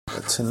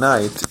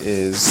tonight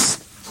is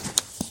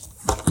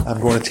I'm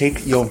going to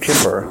take Yom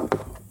Kippur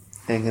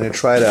and I'm going to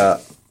try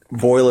to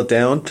boil it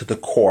down to the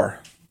core.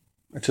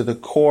 To the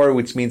core,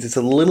 which means it's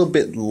a little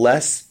bit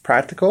less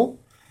practical.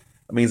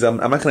 It means I'm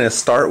not going to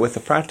start with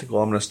the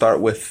practical. I'm going to start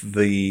with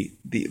the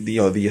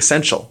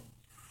essential,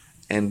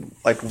 and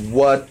like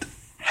what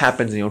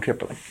happens in Yom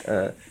Kippur,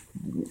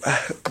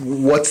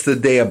 what's the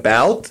day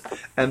about,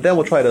 and then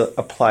we'll try to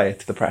apply it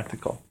to the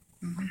practical.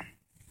 Mm-hmm.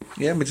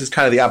 Yeah, which is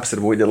kind of the opposite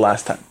of what we did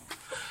last time.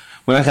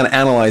 We're not going to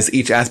analyze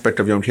each aspect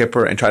of Yom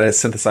Kippur and try to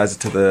synthesize it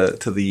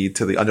to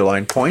the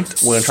underlying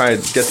point. We're going to try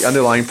to get the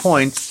underlying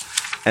point,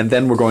 and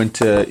then we're going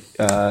to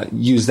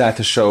use that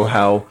to show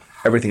how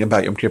everything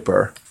about Yom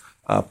Kippur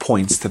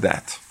points to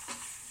that.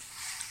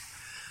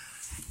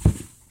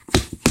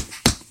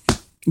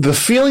 The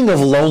feeling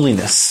of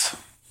loneliness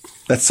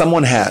that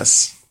someone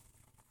has,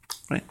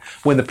 right,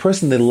 when the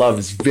person they love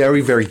is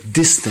very, very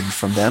distant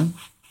from them,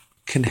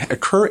 can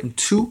occur in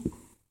two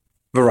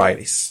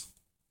varieties.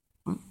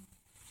 The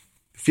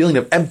feeling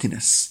of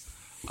emptiness,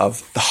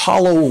 of the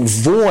hollow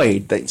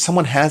void that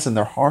someone has in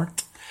their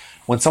heart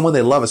when someone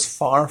they love is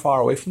far,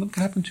 far away from them,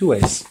 can happen two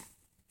ways.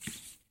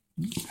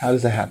 How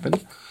does that happen?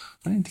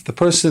 Right? The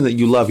person that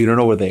you love, you don't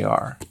know where they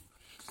are.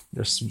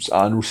 They're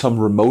on some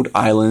remote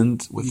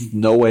island with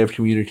no way of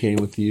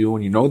communicating with you,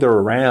 and you know they're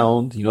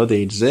around, you know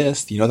they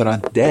exist, you know they're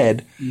not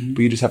dead,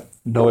 but you just have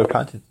no way of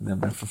contacting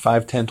them. And for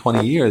 5, 10,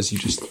 20 years, you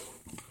just,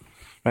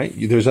 right?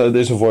 There's a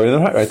void in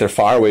their heart, right? They're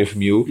far away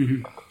from you.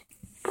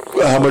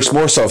 Mm-hmm. How much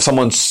more so if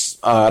someone's,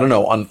 on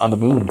the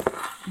moon.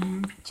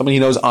 Mm-hmm. Somebody he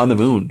knows on the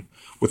moon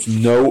with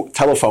no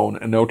telephone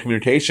and no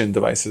communication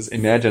devices.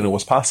 Imagine it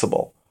was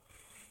possible.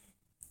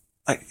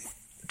 Like,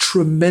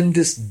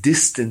 tremendous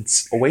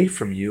distance away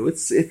from you.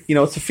 It's a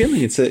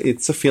feeling.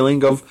 It's a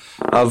feeling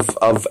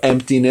of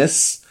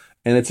emptiness,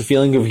 and it's a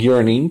feeling of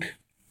yearning.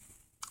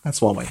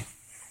 That's one way.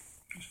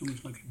 It's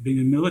almost like being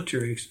in the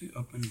military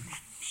up in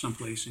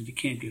someplace and you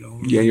can't get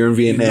over. Yeah, you're in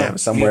Vietnam,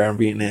 somewhere in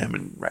Vietnam,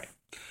 and right.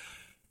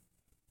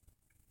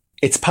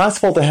 It's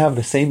possible to have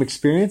the same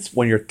experience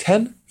when you're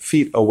 10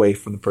 feet away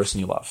from the person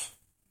you love.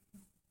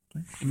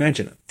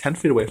 Imagine it, 10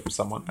 feet away from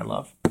someone I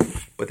love,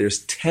 but there's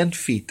 10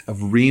 feet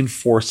of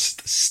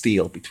reinforced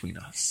steel between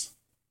us.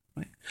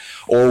 Right?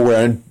 Or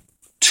we're on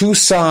two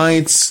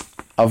sides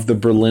of the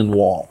Berlin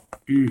Wall.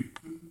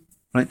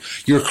 Right?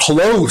 You're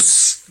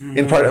close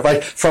in part of,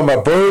 like, from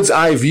a bird's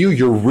eye view,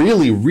 you're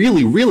really,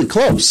 really, really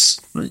close.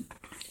 Right?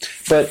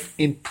 But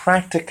in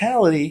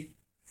practicality,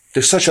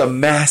 there's such a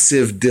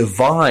massive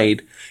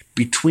divide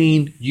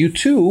between you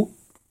two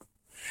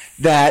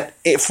that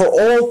for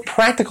all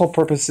practical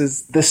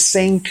purposes, the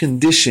same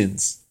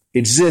conditions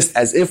exist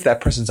as if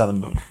that person's on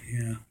the moon.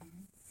 Yeah.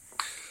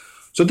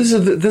 So this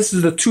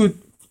is the two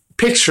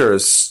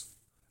pictures,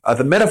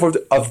 the metaphor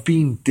of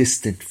being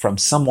distant from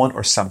someone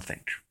or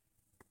something.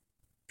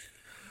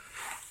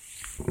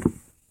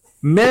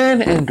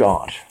 Man and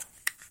God,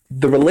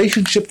 the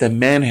relationship that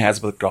man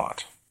has with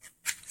God.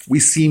 We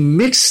see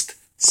mixed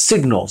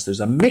signals. There's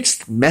a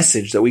mixed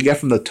message that we get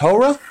from the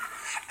Torah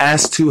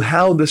as to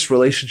how this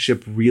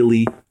relationship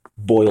really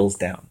boils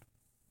down.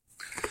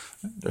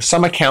 There's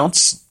some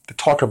accounts that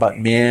talk about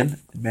man.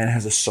 Man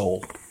has a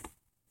soul.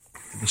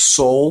 The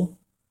soul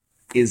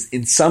is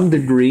in some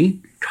degree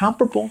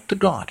comparable to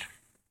God.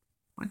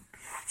 Right?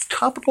 It's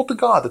comparable to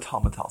God, the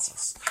Talmud tells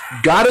us.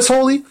 God is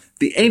holy,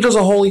 the angels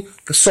are holy,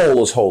 the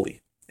soul is holy.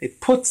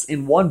 It puts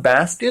in one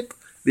basket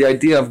the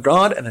idea of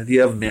God and the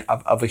idea of man,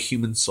 of a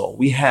human soul.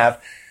 We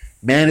have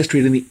man is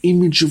created in the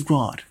image of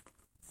God.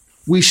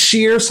 We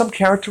share some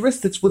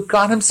characteristics with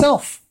God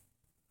himself.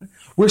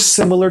 We're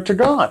similar to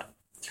God.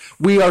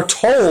 We are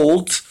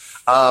told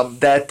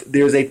that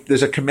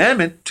there's a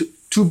commandment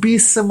to be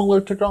similar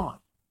to God.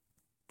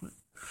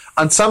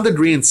 On some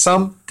degree, in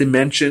some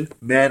dimension,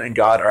 man and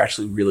God are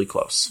actually really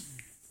close.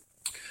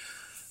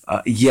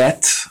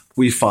 Yet,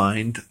 we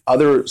find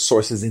other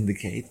sources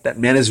indicate that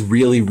man is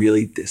really,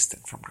 really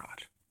distant from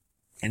God.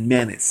 And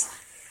man is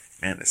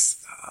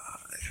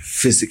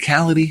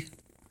physicality.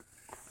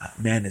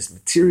 Man is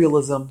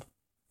materialism.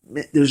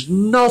 There's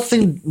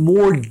nothing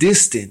more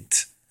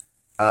distant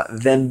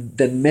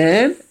than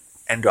man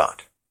and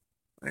God.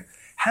 Right?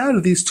 How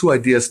do these two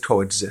ideas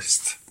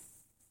coexist?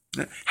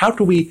 How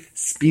can we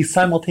be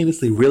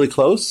simultaneously really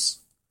close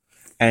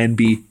and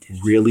be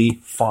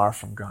really far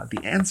from God?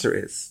 The answer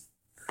is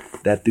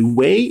that the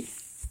way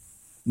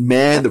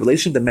the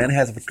relationship that man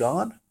has with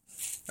God,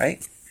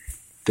 right?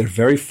 They're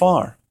very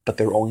far, but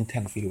they're only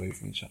 10 feet away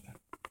from each other.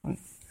 Right?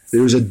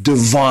 There's a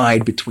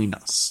divide between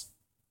us.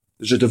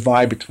 There's a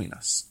divide between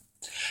us.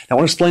 Now, I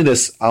want to explain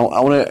this. I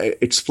want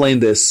to explain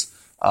this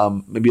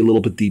maybe a little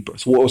bit deeper.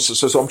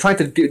 So I'm trying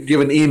to give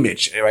an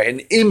image, right?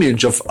 An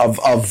image of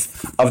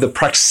the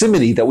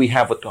proximity that we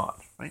have with God.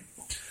 Right?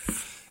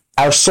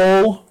 Our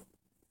soul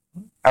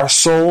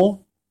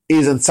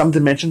is in some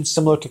dimension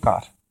similar to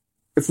God.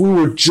 If we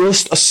were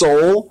just a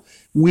soul,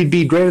 we'd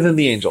be greater than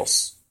the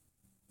angels.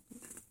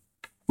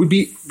 We'd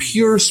be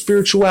pure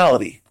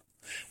spirituality.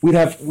 We'd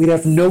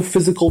have no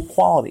physical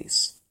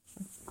qualities.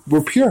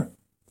 We're pure.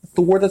 That's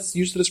the word that's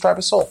used to describe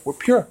a soul. We're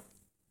pure.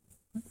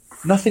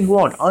 Nothing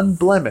wrong,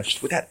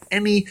 unblemished, without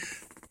any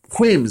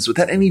whims,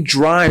 without any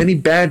drive, any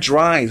bad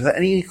drives, without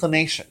any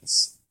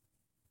inclinations.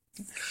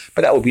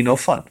 But that would be no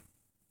fun.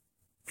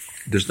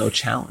 There's no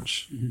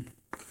challenge. Mm-hmm.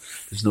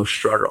 There's no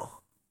struggle.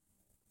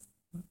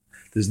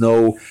 There's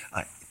no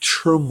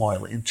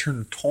turmoil,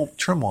 internal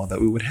turmoil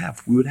that we would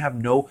have. We would have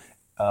no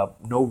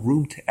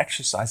room to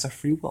exercise our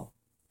free will.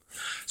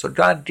 So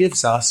God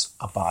gives us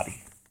a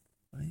body.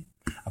 Right?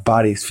 A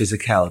body is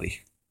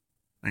physicality.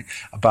 Right?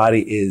 A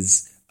body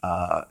is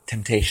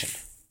temptation.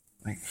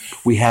 Right?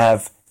 We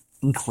have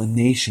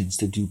inclinations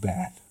to do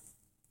bad.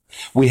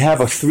 We have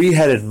a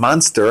three-headed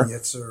monster,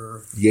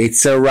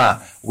 Yetzer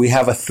Ra. We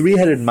have a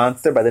three-headed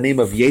monster by the name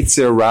of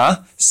Yetzer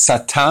Ra,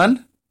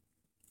 Satan,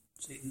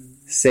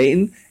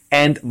 Satan,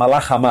 and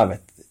Malach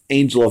HaMavet,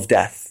 angel of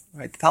death.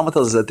 Right? The Talmud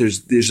tells us that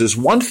there's this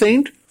one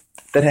thing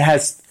that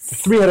has the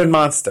three-headed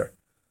monster.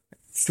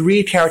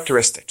 Three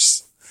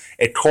characteristics.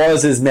 It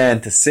causes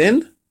man to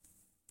sin,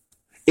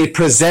 it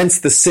presents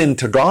the sin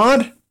to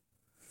God,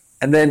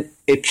 and then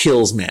it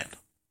kills man.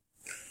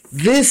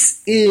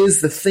 This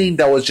is the thing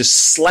that was just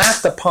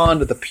slapped upon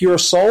the pure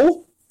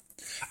soul,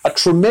 a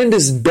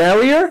tremendous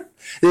barrier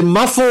that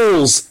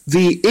muffles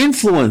the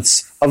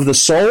influence of the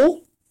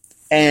soul,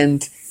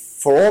 and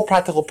for all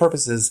practical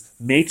purposes,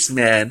 makes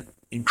man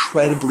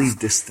incredibly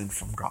distant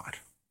from God.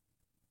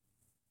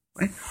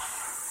 Right?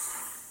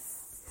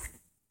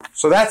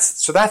 So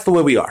that's the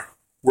way we are.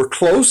 We're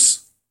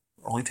close,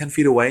 we're only 10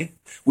 feet away.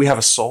 We have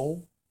a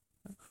soul.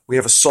 We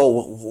have a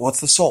soul.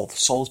 What's the soul? The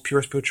soul is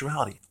pure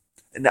spirituality.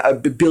 An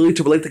ability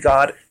to relate to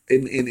God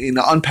in an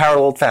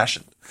unparalleled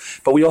fashion.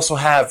 But we also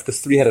have the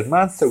three-headed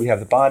monster, we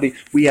have the body,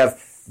 we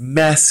have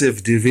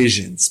massive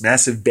divisions,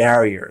 massive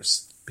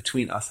barriers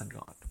between us and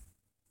God.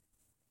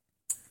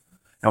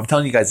 Now I'm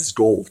telling you guys it's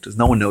gold, because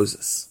no one knows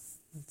this.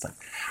 It's like,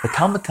 the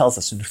Talmud tells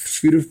us in a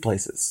few different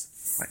places,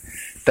 right,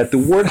 that the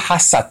word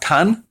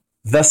Hasatan,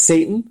 the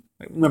Satan,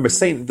 right, remember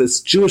Satan, this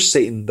Jewish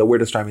Satan, the word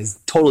describing is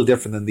totally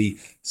different than the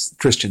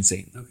Christian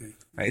Satan. Okay.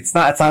 Right? It's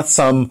not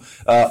some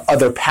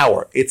other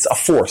power. It's a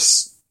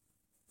force.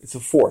 It's a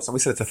force. And we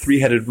said it's a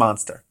three-headed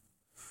monster.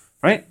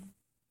 Right?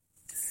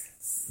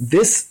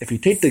 This, if you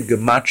take the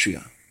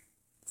gematria,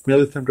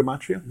 familiar with the term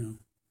gematria? No.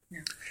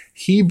 Yeah.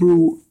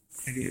 Hebrew.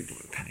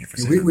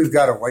 We've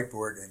got a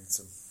whiteboard and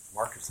some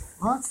markers there.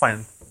 Well, that's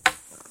fine.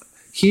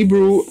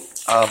 Hebrew,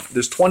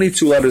 there's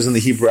 22 letters in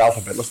the Hebrew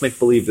alphabet. Let's make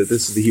believe that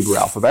this is the Hebrew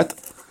alphabet.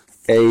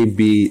 A,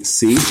 B,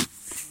 C.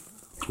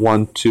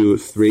 1, 2,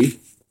 3.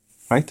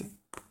 Right?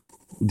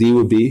 D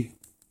would be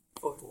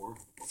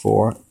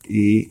 4,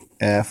 E,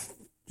 F,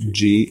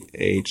 G,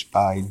 H,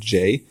 I,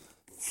 J,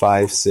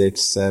 5,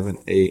 6, 7,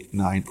 8,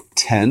 9,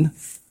 10,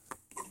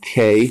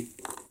 K,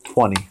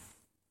 20.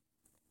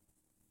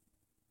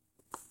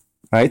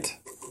 Right?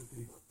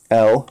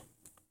 L,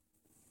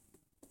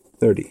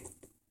 30.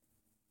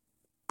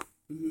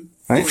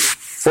 Right?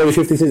 40,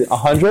 50, 60,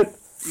 100,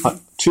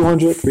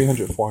 200,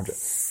 300, 400.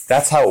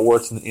 That's how it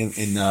works in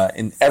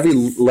every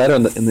letter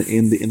in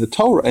the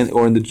Torah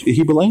or in the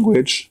Hebrew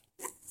language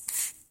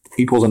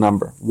equals a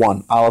number.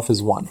 1. Aleph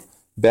is 1.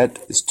 Bet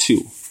is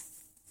 2.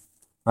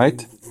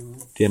 Right?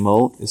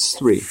 Gimel is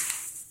 3.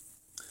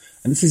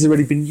 And this has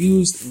already been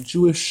used in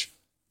Jewish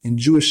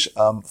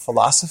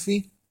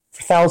philosophy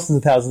for thousands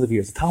and thousands of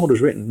years. The Talmud was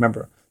written,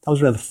 remember, that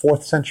was written in the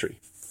 4th century.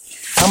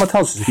 The Talmud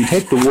tells us if you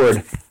take the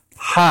word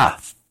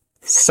Hasatan,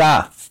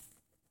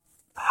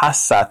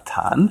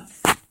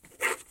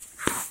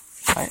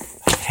 right?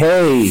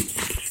 Hey,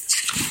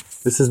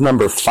 this is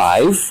number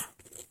 5.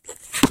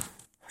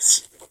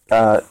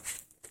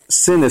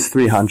 Sin is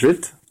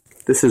 300.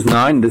 This is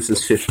 9. This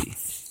is 50.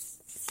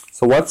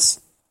 So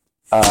what's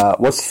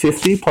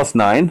 50 plus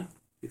 9?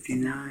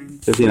 59.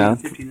 59.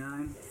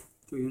 59.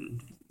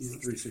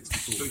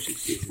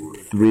 364.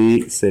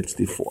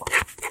 364.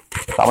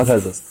 Talmud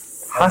says this.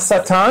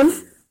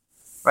 Hasatan,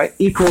 right,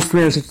 equals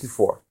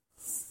 364.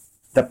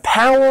 The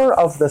power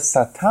of the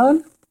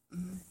Satan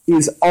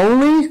is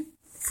only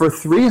for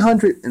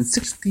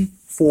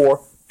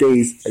 364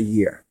 days a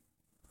year.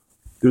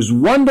 There's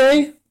one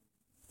day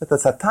that the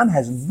Satan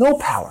has no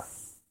power.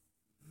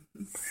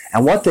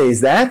 And what day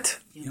is that?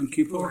 Yom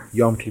Kippur.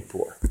 Yom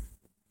Kippur.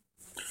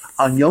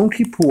 On Yom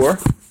Kippur,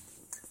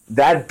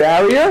 that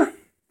barrier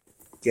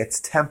gets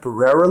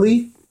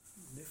temporarily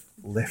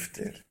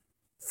lifted.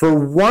 For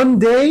one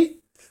day,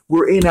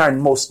 we're in our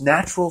most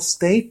natural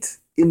state.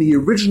 In the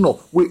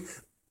original, we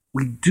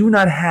do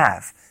not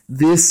have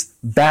this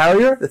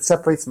barrier that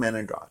separates man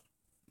and God.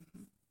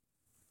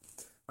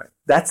 Right?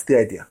 That's the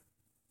idea.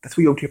 That's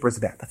what Yom Kippur is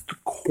about. That's the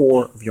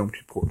core of Yom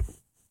Kippur.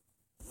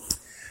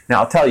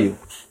 Now, I'll tell you,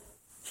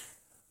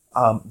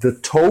 the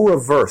Torah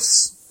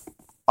verse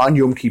on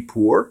Yom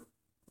Kippur,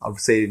 I'll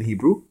say it in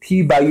Hebrew,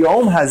 Ki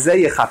bayom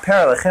hazeh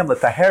yechaper alechem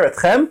letaher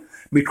etchem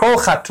mikol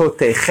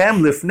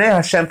chatotechem lifnei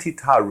Hashem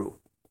titaru.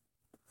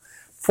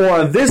 For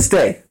on this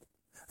day,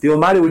 the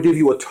Almighty will give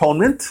you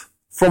atonement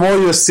from all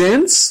your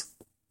sins.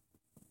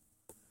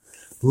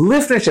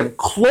 Lift Hashem,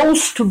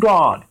 close to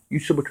God, you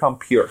shall become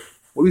pure.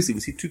 what do we see? We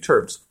see two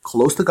terms.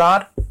 Close to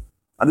God.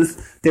 On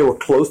this, they were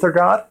close to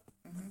God,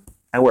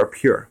 and we're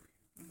pure.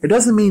 It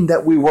doesn't mean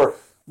that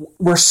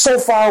we're so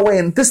far away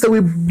and that we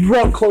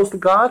run close to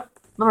God.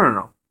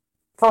 No.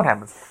 That's not what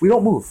happens. We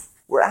don't move.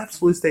 We're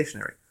absolutely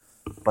stationary.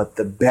 But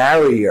the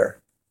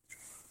barrier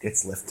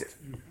gets lifted.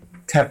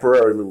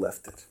 Temporarily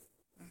lifted.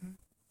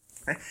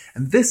 Okay?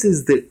 And this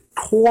is the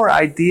core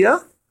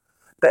idea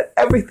that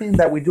everything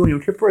that we do in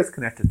Yom Kippur is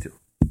connected to.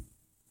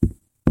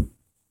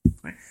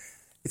 Right?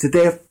 It's a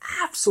day of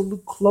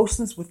absolute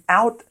closeness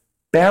without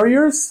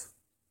barriers,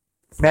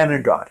 man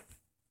and God.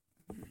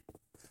 In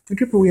Yom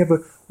Kippur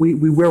we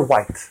wear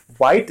white.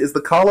 White is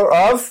the color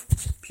of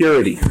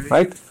purity,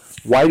 right?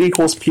 White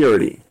equals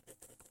purity.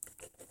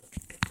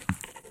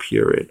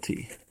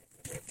 Purity.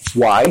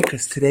 Why?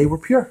 Because today we're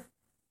pure.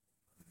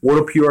 What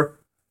do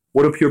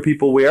pure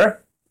people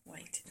wear?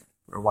 White.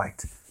 We're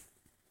white.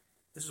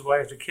 This is why,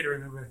 as a kid, I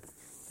remember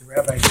the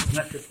rabbi was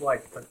not just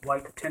white, but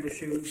white tennis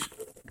shoes,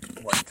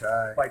 White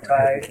tie. white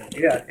tie.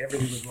 Yeah,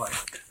 everything was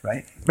white.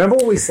 Right? Remember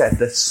what we said.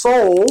 The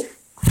soul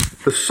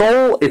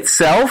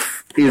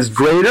itself is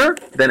greater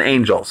than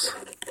angels.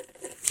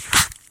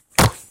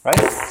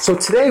 Right? So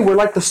today we're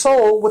like the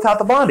soul without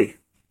the body.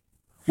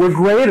 We're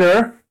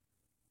greater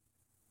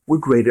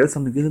to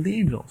some degree than the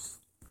angels.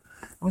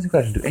 What's the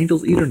question? Do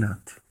angels eat or not?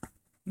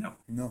 No.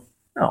 No.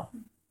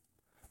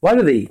 Why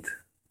do they eat?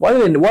 Why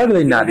do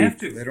they not eat?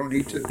 They don't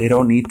need to. They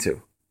don't need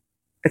to.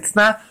 It's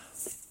not.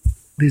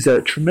 There's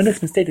a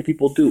tremendous mistake that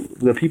people do,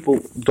 that people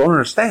don't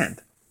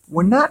understand.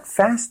 We're not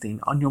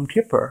fasting on Yom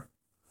Kippur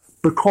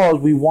because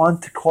we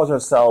want to cause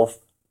ourselves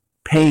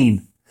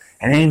pain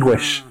and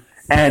anguish.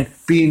 And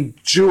being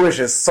Jewish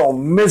is so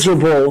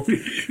miserable.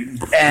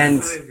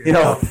 And,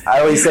 I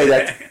always say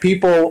that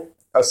people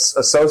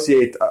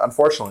associate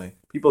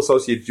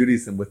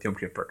Judaism with Yom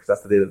Kippur, because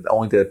that's the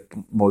only day that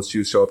most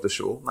Jews show up to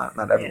shul.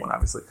 Not everyone,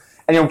 obviously.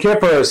 And Yom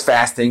Kippur is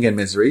fasting and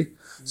misery.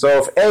 So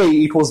if A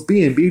equals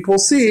B and B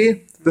equals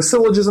C, the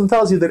syllogism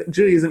tells you that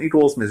Judaism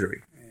equals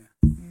misery.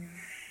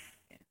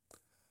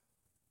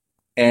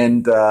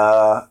 And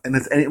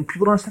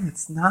people don't understand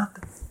it's not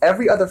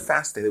every other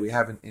fast day that we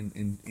have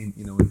in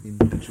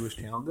the Jewish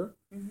calendar.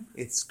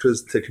 It's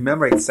because to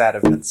commemorate sad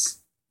events.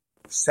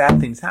 Sad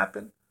things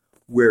happen.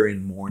 We're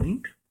in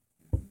mourning.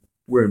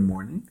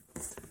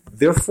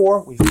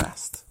 Therefore, we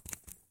fast.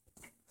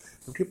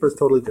 Yom Kippur is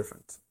totally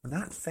different. We're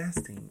not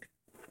fasting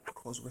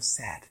because we're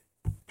sad.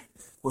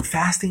 We're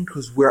fasting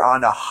because we're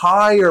on a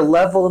higher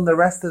level than the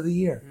rest of the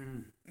year.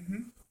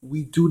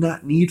 We do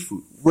not need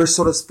food. We're,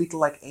 so to speak,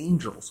 like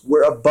angels.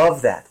 We're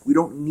above that. We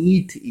don't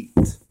need to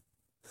eat.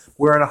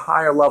 We're on a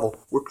higher level.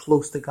 We're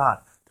close to God.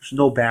 There's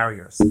no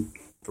barriers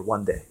for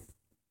one day.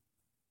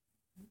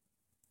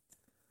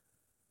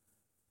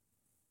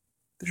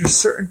 There are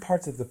certain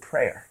parts of the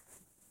prayer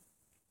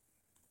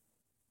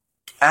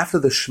after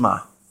the Shema.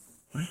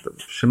 Right? The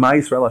Shema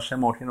Yisrael Hashem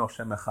Elokeinu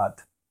Hashem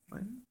Echad.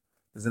 Right?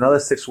 There's another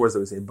 6 words that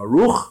we say: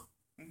 Baruch,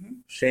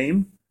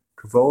 Shem,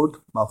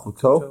 Kavod,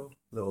 Malchuto,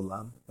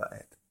 Leolam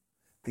Va'ed.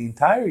 The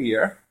entire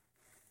year,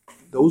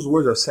 those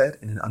words are said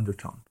in an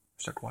undertone,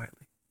 said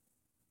quietly.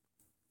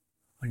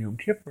 On Yom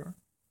Kippur,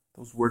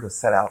 those words are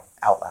said out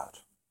loud.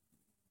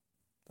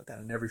 Like that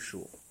in every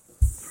shul.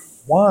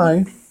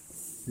 Why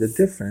is it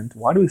different?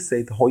 Why do we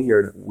say the whole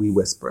year we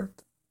whisper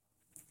it,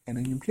 and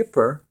on Yom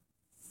Kippur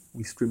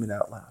we scream it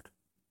out loud?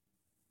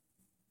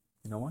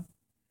 You know why?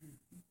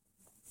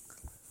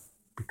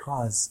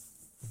 Because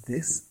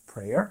this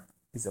prayer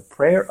is a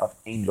prayer of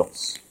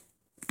angels.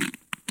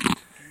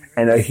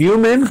 And a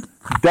human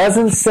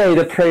doesn't say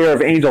the prayer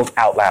of angels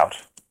out loud.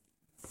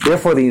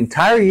 Therefore, the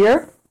entire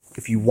year,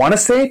 if you want to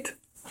say it,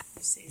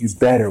 you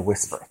better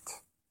whisper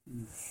it.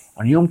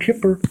 On Yom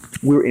Kippur,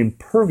 we're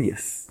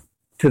impervious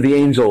to the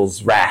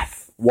angels'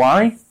 wrath.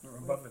 Why? We're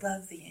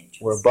above the angels.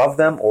 We're above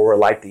them, or we're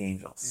like the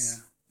angels.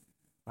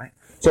 Yeah. Right?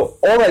 So,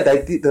 all right,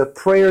 the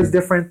prayer is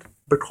different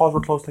because we're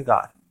close to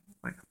God.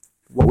 Right?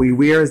 What we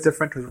wear is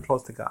different because we're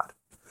close to God.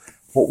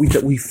 What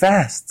we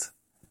fast,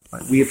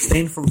 right? We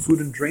abstain from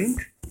food and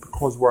drink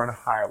because we're on a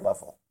higher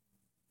level.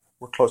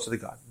 We're closer to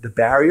God. The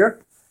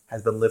barrier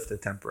has been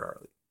lifted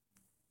temporarily.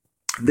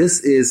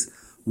 This is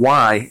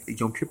why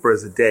Yom Kippur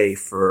is a day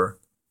for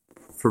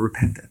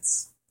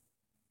repentance.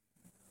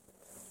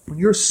 When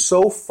you're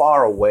so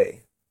far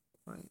away,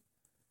 right,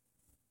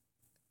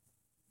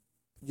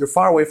 you're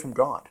far away from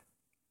God.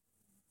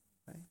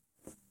 Right?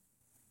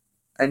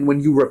 And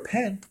when you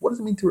repent, what does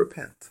it mean to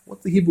repent?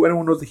 What's the Hebrew?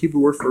 Anyone knows the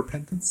Hebrew word for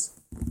repentance?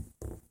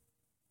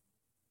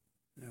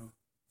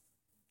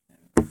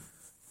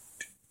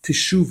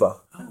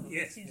 Teshuvah. Oh,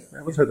 yes.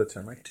 Everyone's heard that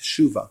term, right?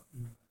 Teshuvah.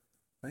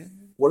 Right?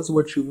 What does the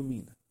word Teshuvah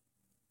mean?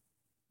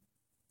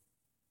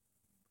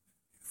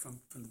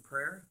 From the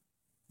prayer?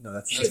 No,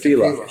 that's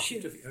Tefillah.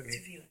 Shiva. Okay.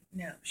 Tefillah.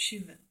 No,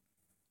 Shiva.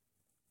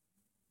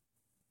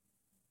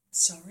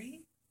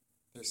 Sorry?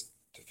 There's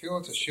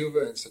tefillah,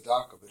 teshuva, and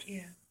tzedakah. But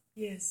Yeah.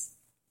 Yes.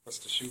 what's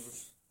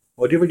teshuva?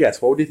 What do you ever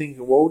guess? What would you think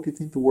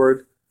the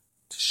word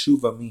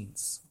Teshuvah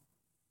means?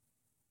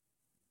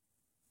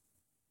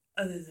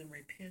 Other than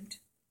repent.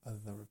 Other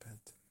than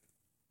repent.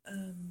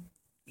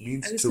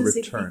 Means I was to gonna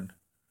say return.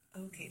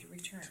 Okay, to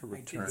return. To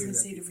return. I was going to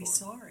say to be before.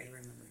 sorry. I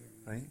remember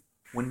hearing that. Right?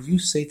 When you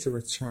say to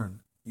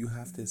return, you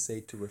have to say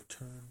to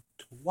return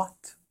to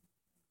what?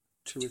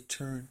 To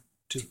return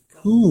to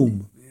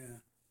whom? Yeah.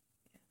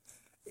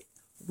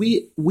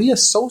 We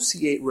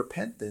associate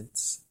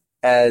repentance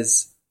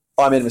as,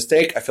 oh, I made a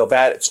mistake, I feel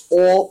bad. It's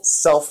all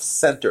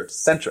centric,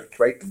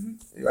 right?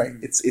 Mm-hmm. Right?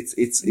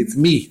 It's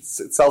me.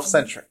 It's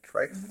self-centric,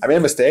 right? I made a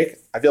mistake.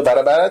 I feel bad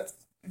about it.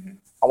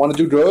 I want to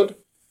do good,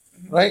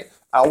 right?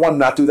 I want to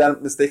not do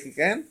that mistake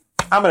again.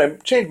 I'm going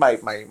to change my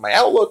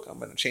outlook. I'm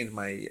going to change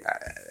my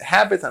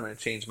habits. I'm going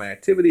to change my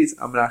activities.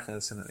 I'm not going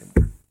to sin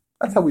anymore.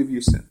 That's how we view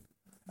sin.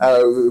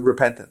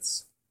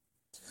 Repentance.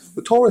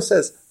 The Torah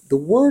says the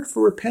word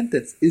for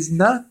repentance is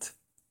not,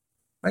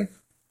 right,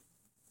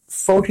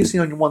 focusing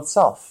on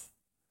oneself.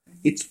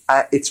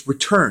 It's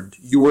returned.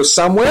 You were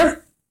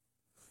somewhere.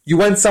 You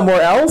went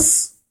somewhere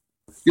else.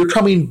 You're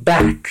coming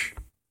back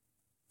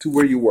to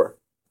where you were.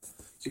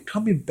 You're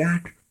coming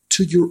back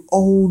to your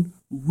own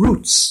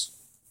roots.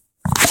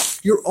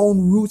 Your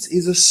own roots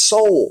is a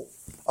soul.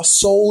 A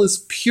soul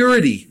is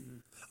purity.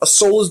 A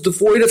soul is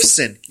devoid of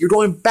sin. You're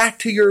going back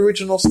to your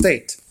original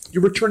state.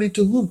 You're returning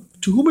to whom?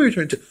 To whom are you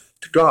returning to?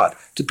 To God.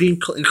 To being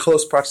in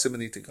close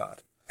proximity to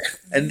God.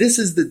 And this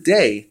is the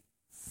day.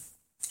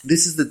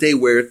 This is the day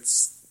where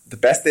it's the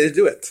best day to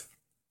do it.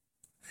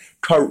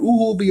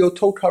 Karuhu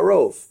biyoto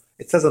karov.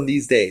 It says on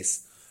these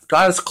days.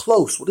 God is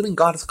close. What do you mean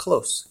God is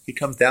close? He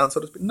comes down,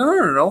 so to speak.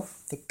 No.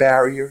 The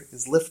barrier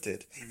is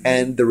lifted.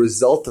 And the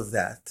result of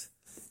that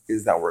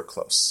is that we're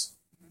close.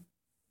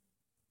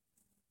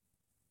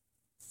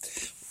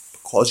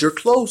 Because you're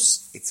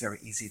close, it's very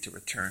easy to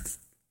return.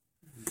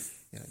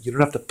 You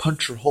don't have to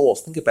puncture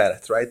holes. Think about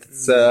it, right?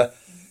 It's the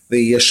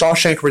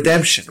Shawshank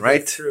Redemption,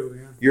 right? True,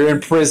 yeah. You're in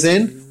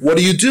prison. What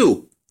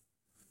do?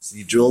 So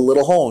you drill a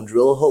little hole, and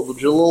drill a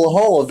little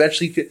hole.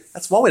 Eventually,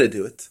 that's one way to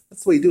do it.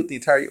 That's the way you do it the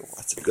entire year. Well,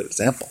 that's a good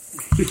example.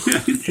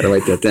 Gotta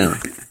write that down.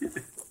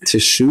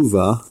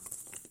 Teshuvah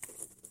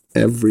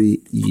every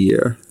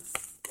year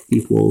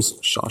equals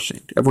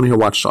Shawshank. Everyone here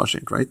watched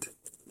Shawshank, right?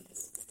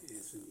 Yes,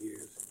 in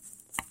years.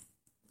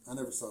 I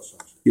never saw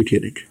Shawshank. You're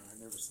kidding. No,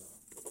 I never saw it.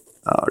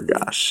 Oh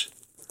gosh.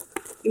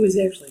 It was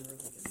actually a really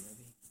good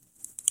movie.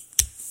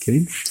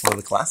 Kidding? It's one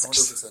of the I wonder if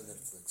classics. it's on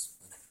Netflix.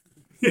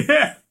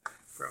 Yeah.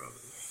 Probably.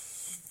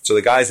 So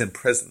the guy's in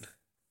prison,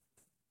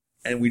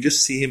 and we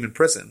just see him in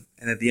prison,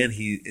 and at the end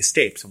he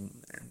escapes.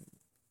 And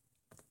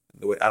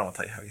the way I don't want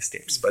to tell you how he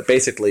escapes, but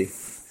basically,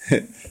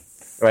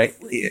 right?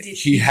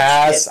 He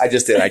has. I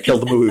just did. I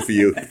killed the movie for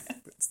you.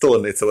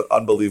 It's an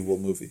unbelievable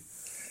movie.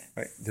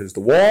 Right? There's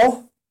the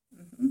wall,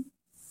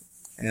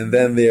 and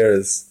then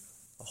there's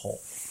a hole.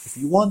 If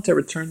you want to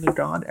return to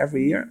God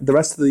every year, the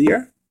rest of the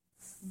year,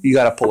 you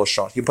got to pull a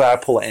shot. You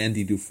got to pull an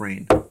Andy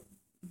Dufresne.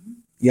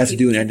 You have to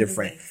do an Andy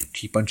Dufresne.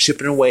 Keep on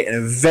chipping away, and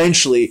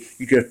eventually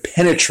you can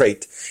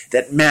penetrate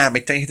that map.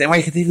 It can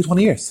take you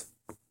 20 years.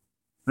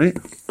 Right?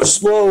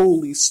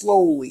 Slowly,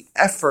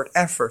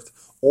 effort.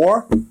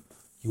 Or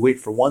you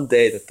wait for one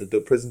day that the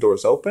prison door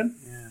is open,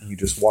 and you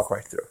just walk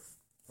right through.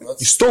 Well,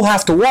 You still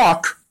have to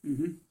walk.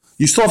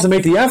 You still have to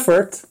make the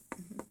effort,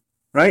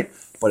 right?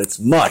 But it's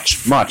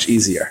much, much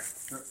easier.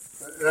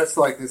 that's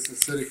like this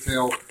Hasidic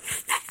tale.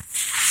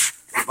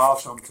 The Baal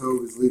Shem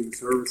Tov is leading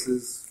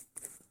services,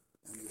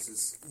 and there's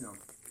this,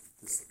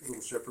 this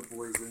little shepherd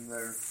boy is in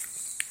there.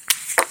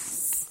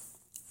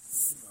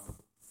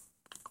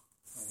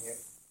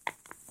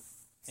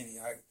 And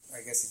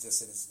I guess he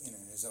just in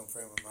his own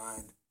frame of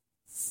mind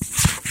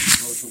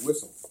blows a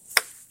whistle.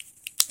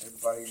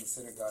 Everybody in the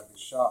synagogue is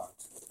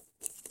shocked,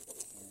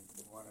 and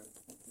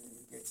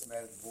he gets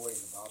mad at the boy, and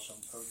the Baal Shem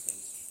Tov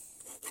says,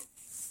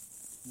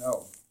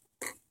 "No,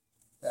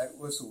 that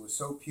whistle was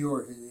so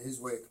pure, his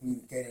way of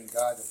communicating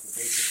God, that the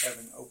gates of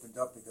heaven opened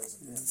up because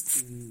of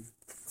him."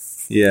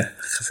 Yeah,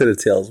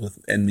 Hasidic tales with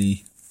and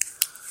me.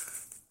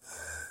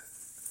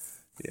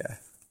 Yeah,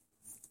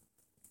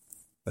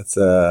 that's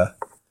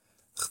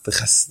the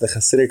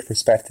Hasidic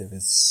perspective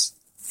is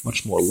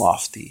much more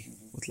lofty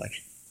with like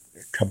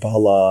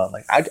Kabbalah.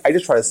 Like I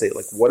just try to say,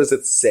 like, what does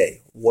it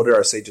say? What did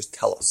our sages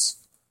tell us?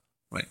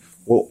 Right.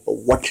 Well,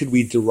 what should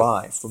we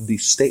derive from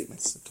these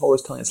statements? The Torah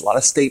is telling us a lot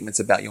of statements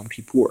about Yom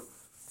Kippur.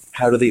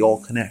 How do they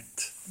all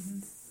connect?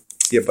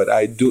 Yeah, but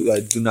I do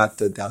not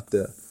doubt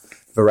the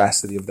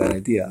veracity of that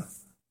idea.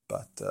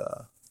 But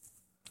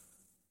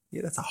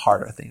yeah, that's a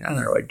harder thing. I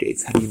don't know what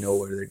dates. How do you know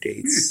what are their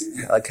dates?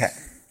 Like,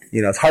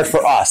 it's hard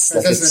for us.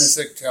 That's been a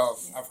sick tale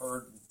I've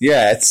heard.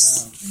 Yeah,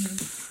 it's.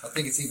 I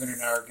think it's even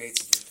in our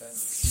gates of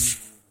repentance.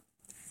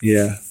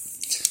 Yeah.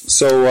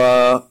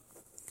 So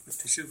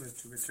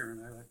Teshuvah, to return.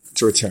 I like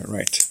to return,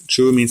 right?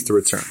 Tshuva means to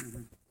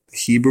return. The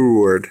Hebrew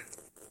word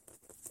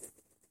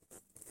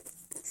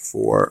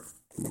for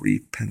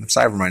repentance.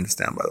 I have remind this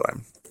down, by the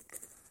way.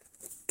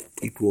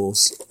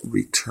 Equals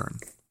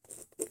return.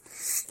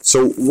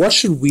 So what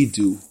should we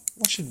do?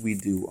 What should we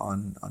do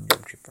on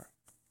Yom Kippur?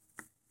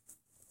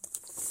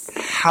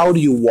 How do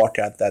you walk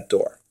out that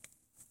door?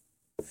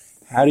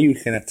 How do you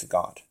connect to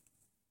God?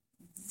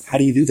 How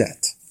do you do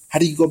that? How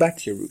do you go back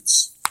to your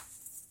roots?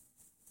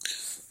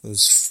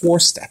 Those 4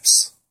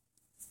 steps.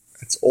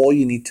 That's all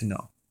you need to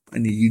know.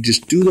 And you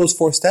just do those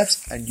 4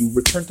 steps and you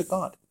return to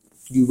God.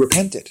 You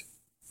repented,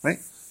 right?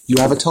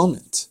 You have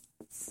atonement.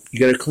 You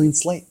get a clean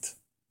slate.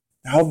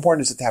 How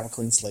important is it to have a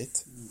clean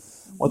slate?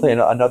 I'll tell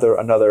you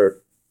another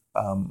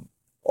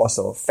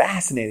also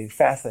fascinating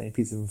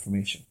piece of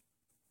information.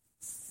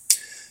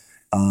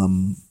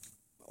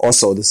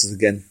 Also, this is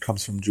again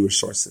comes from Jewish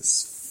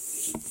sources.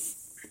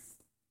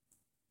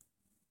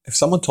 If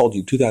someone told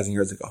you 2,000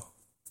 years ago,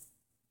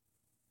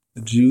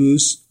 the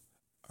Jews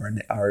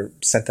are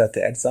sent out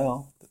to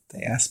exile, the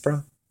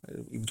diaspora,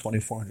 even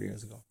 2,400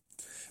 years ago,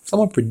 if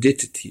someone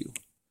predicted to you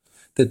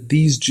that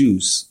these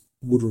Jews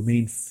would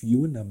remain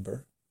few in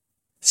number,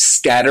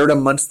 scattered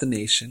amongst the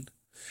nation,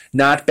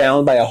 not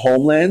bound by a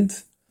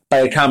homeland, by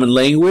a common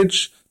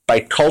language,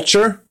 by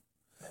culture,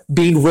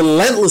 being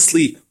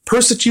relentlessly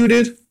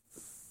persecuted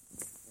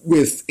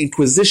with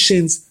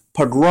inquisitions,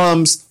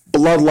 pogroms,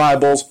 blood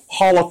libels,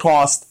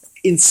 Holocaust,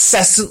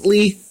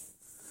 incessantly,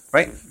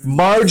 right?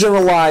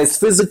 Marginalized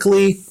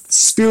physically,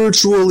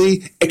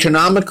 spiritually,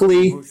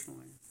 economically,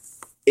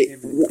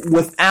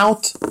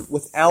 without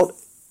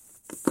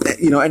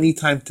any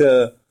time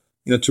to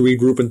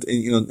regroup and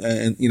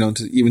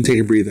to even take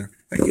a breather.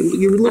 Right?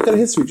 You look at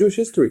history, Jewish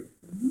history.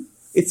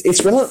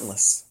 It's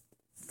relentless,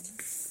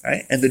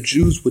 right? And the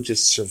Jews would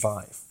just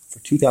survive for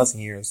 2,000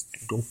 years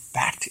and go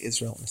back to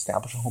Israel and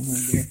establish a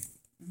homeland there.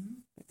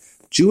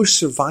 Jewish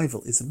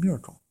survival is a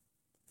miracle.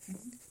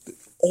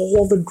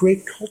 All the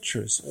great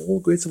cultures, all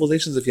the great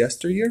civilizations of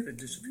yesteryear,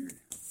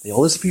 they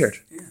all disappeared.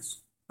 Yes.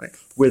 Right?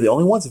 We're the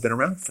only ones who have been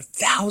around for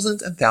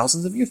thousands and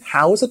thousands of years.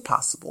 How is it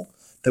possible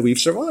that we've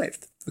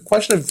survived? The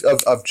question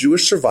of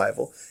Jewish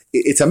survival,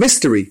 it's a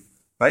mystery,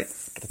 right?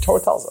 But the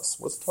Torah tells us.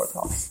 What's the Torah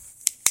tell us?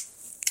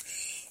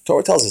 The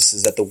Torah tells us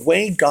is that the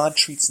way God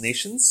treats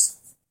nations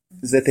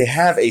is that they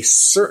have a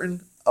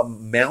certain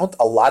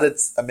allotted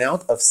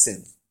amount of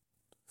sin.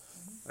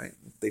 Right?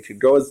 They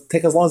could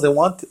take as long as they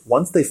want.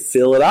 Once they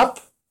fill it up,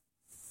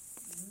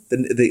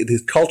 then the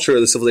culture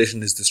of the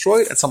civilization is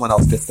destroyed and someone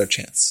else gets their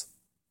chance.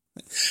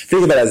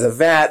 Think of it as a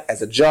vat,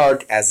 as a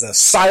jug, as a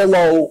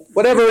silo,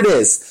 whatever it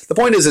is. The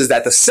point is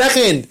that the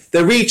second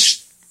they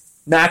reach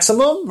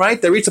maximum,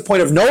 right, they reach the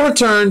point of no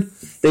return,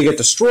 they get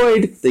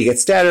destroyed, they get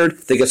scattered,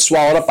 they get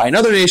swallowed up by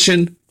another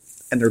nation,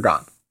 and they're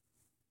gone.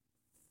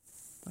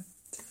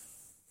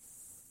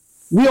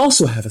 We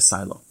also have a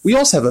silo. We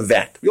also have a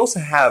vat. We also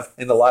have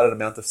an allotted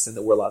amount of sin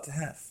that we're allowed to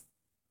have.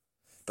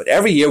 But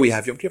every year we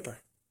have Yom Kippur.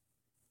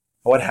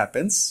 What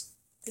happens?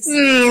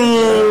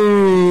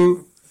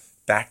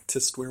 Back to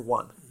square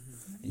one.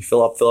 You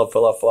fill up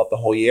the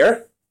whole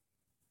year.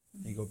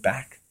 You go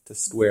back to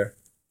square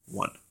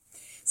one.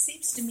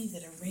 Seems to me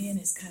that Iran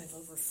is kind of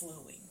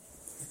overflowing.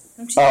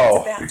 Don't you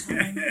think it's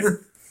about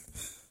time?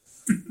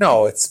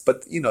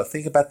 No,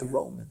 think about the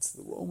Romans.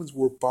 The Romans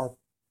were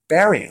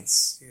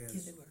barbarians. Yes.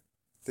 Yeah, they were.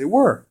 They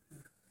were.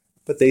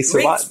 But they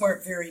survived. Greeks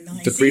weren't very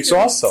nice. The Greeks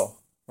either. also,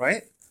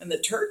 right? And the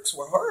Turks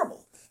were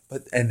horrible.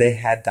 And they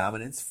had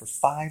dominance for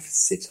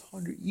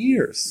 500-600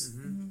 years.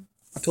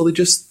 Until they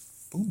just,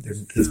 boom,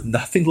 there's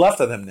nothing left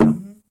of them now.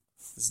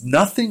 There's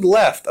nothing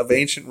left of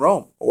ancient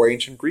Rome or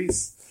ancient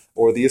Greece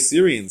or the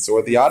Assyrians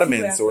or the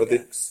Ottomans or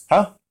the...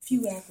 Huh?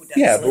 Few aqueducts.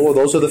 Yeah, but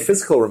those are the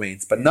physical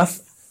remains, but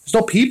nothing. There's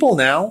no people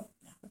now.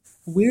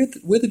 We're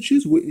the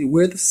Jews.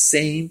 We're the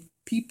same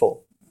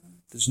people.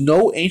 There's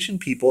no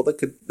ancient people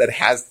that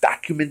has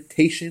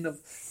documentation of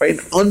and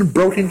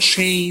unbroken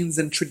chains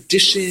and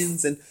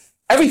traditions and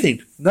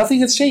everything.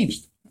 Nothing has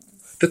changed.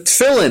 The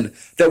tefillin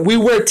that we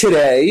wear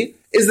today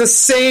is the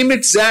same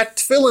exact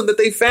tefillin that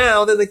they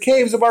found in the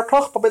caves of Bar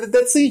Kokhba by the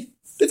Dead Sea.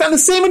 They found the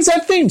same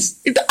exact things.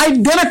 It's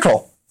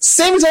identical.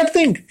 Same exact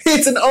thing.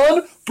 It's an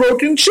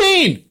unbroken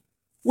chain.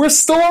 We're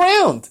still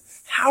around.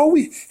 How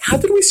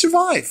did we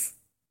survive?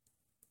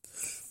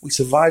 We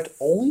survived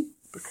only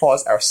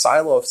because our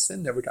silo of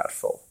sin never got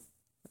full.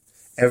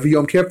 Every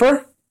Yom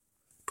Kippur,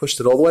 pushed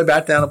it all the way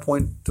back down to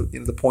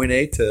point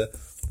A to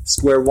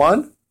square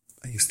one,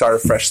 and you start a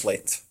fresh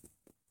slate.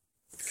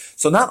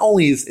 So not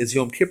only is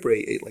Yom Kippur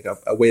a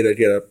way to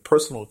get a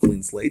personal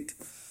clean slate,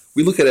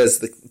 we look at it as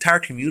the entire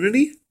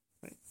community,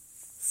 right?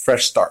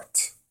 Fresh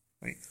start.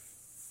 Right?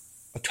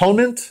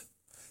 Atonement.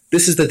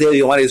 This is the day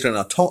the Almighty is going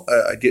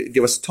to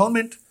give us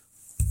atonement.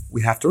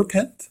 We have to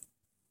repent.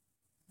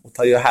 We'll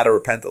tell you how to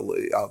repent.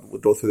 We'll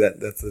go through that.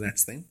 That's the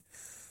next thing.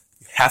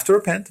 You have to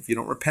repent. If you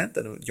don't repent,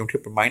 then Yom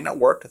Kippur might not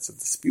work. It's a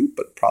dispute,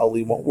 but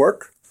probably won't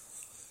work.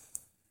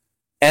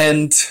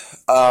 And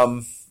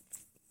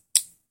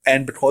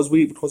because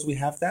we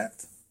have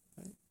that,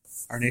 right,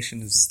 our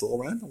nation is still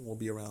around and will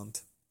be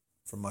around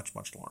for much,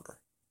 much longer.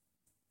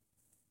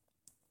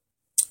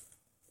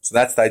 So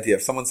that's the idea.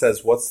 If someone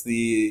says,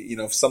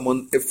 if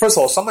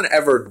someone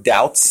ever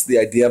doubts the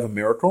idea of a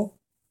miracle,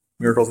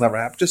 miracles never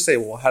happen, just say,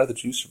 well, how did the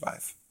Jews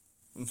survive?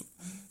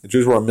 The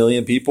Jews were 1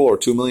 million people or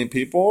 2 million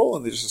people,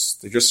 and they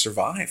just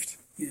survived.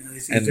 Yeah,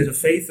 is it a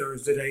faith or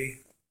is it a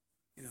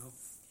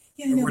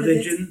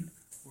religion?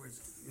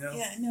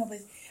 Yeah, no, but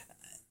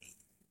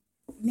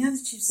Now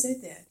that you've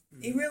said that,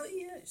 it really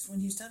is.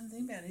 When you stop and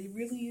think about it, it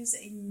really is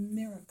a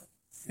miracle.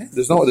 Yeah,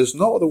 there's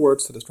no other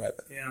words to describe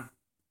it. Yeah.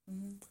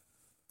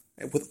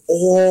 And with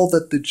all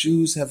that the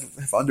Jews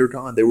have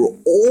undergone, they were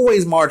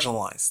always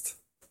marginalized.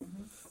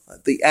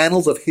 The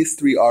annals of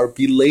history are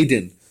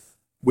beladen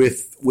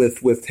with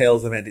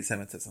tales of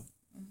anti-Semitism.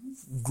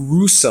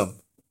 Gruesome,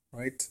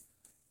 right?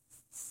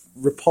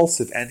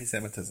 Repulsive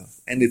anti-Semitism.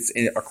 And it's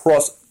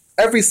across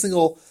every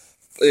single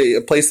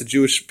place the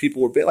Jewish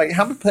people were like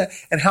how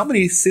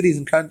many cities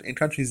and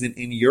countries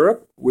in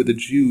Europe were the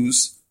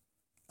Jews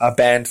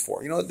banned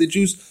for? The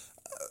Jews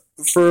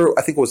for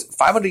I think it was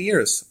 500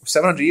 years,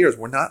 700 years,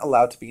 were not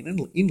allowed to be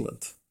in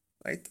England,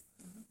 right?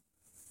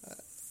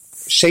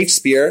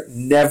 Shakespeare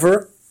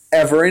never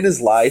ever in his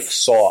life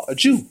saw a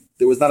Jew.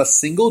 There was not a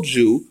single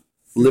Jew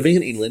living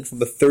in England from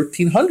the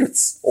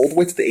 1300s all the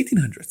way to the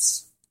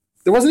 1800s.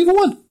 There wasn't even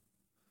one.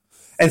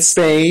 And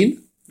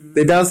Spain,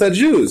 they bounced out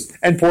Jews.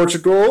 And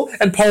Portugal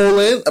and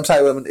Poland. I'm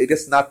sorry, I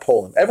guess not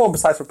Poland. Everyone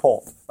besides for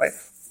Poland, right?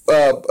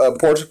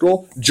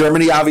 Portugal,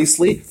 Germany,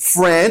 obviously,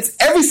 France.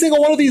 Every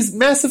single one of these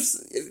massive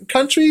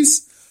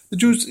countries, the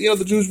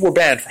Jews were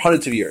banned for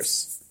hundreds of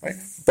years, right?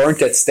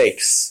 Burnt at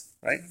stakes,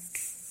 right?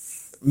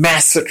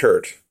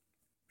 Massacred.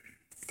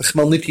 The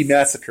Khmelnytsky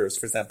massacres,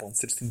 for example, in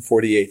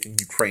 1648 in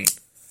Ukraine.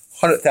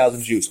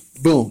 100,000 Jews.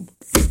 Boom.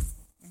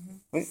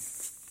 Right?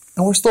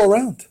 And we're still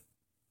around.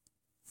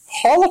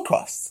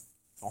 Holocaust.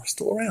 And we're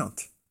still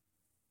around.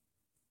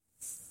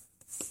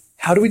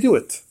 How do we do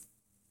it?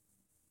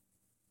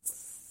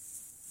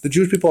 The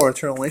Jewish people are an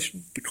eternal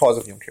nation because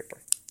of Yom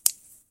Kippur.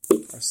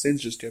 Our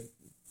sins just get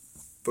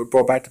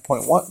brought back to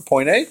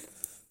point A,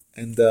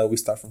 and we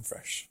start from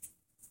fresh.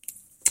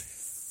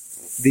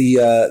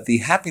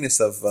 The happiness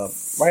of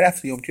right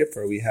after Yom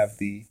Kippur, we have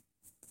the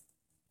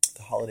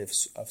holiday of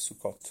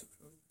Sukkot.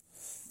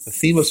 The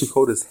theme of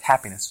Sukkot is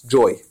happiness,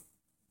 joy,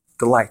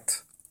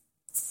 delight.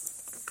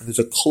 And there's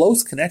a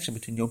close connection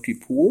between Yom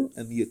Kippur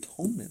and the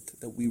atonement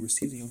that we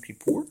receive in Yom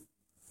Kippur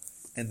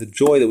and the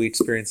joy that we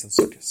experience in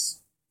Sukkot.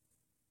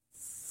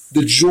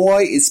 The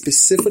joy is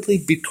specifically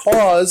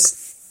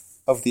because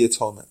of the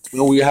atonement.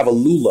 We have a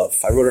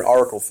lulav. I wrote an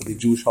article for the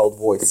Jewish Held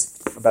Voice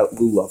about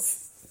lulav.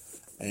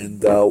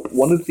 And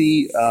one of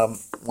the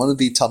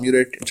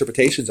Talmudic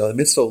interpretations of the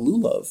mitzvah of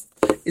lulav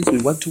is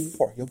we went to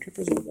war. Yom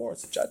Kippur is a war;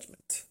 it's a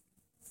judgment,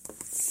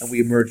 and we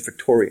emerge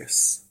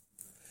victorious.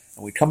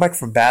 And we come back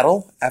from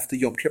battle after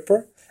Yom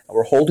Kippur, and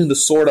we're holding the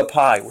sword up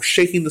high. We're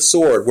shaking the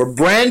sword. We're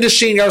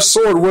brandishing our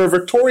sword. We're a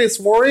victorious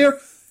warrior.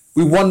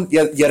 We won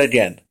yet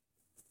again.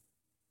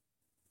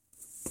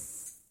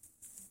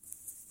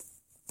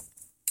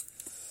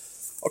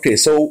 Okay,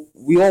 so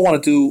we all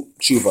want to do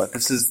tshuva.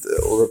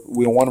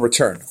 We want to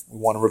return. We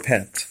want to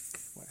repent.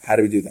 How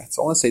do we do that?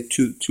 So I want to say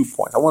two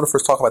points. I want to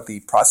first talk about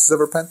the process of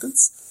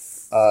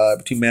repentance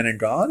between man and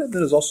God, and then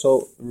there's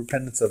also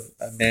repentance of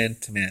man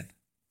to man.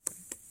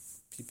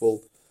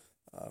 People,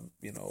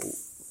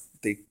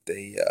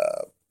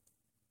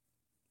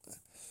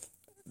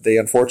 they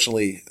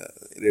unfortunately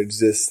it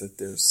exists that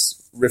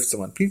there's rifts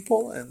among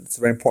people, and it's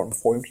very important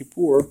before Yom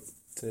Kippur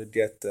to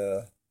get.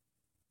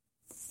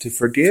 To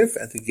forgive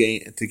and to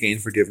gain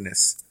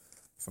forgiveness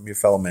from your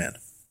fellow man.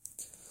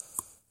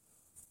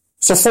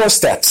 So 4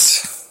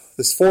 steps.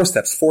 There's 4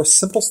 steps, 4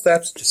 simple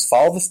steps. Just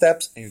follow the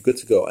steps and you're good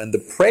to go. And the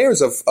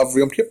prayers of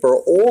Yom Kippur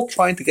are all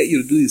trying to get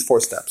you to do these 4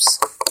 steps.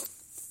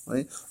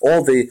 Right?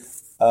 All the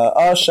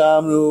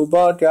Ashamnu,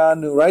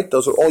 Baganu, right?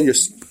 Those are all your.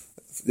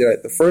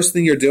 Right? The first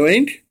thing you're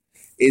doing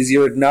is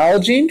you're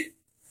acknowledging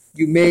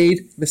you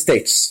made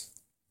mistakes.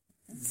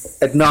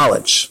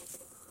 Acknowledge.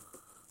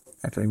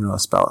 I don't even know how to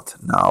spell it.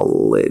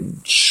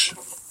 Knowledge.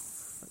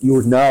 You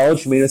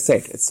acknowledge you made a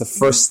mistake. It's the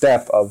first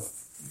step of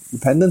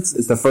repentance.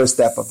 It's the first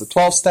step of the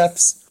 12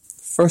 steps.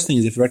 The first thing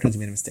is if you recognize you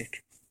made a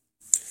mistake.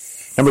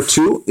 Number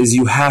 2 is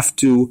you have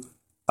to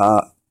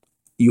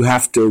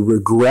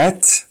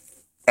regret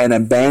and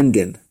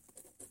abandon,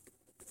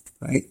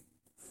 right,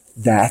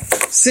 that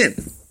sin.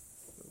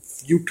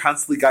 If you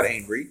constantly got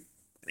angry,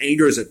 and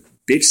anger is a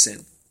big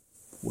sin,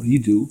 what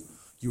do?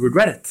 You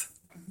regret it.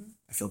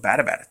 I feel bad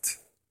about it.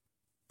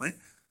 Right?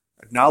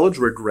 Acknowledge,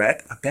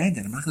 regret,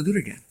 abandon. I'm not going to do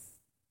it again.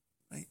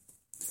 Right?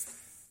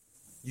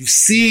 You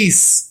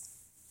cease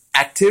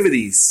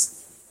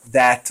activities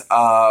that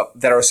are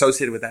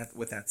associated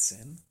with that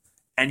sin,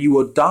 and you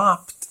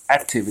adopt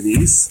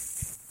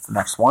activities. The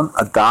next one,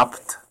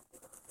 adopt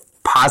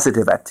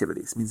positive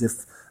activities. It means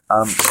if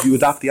you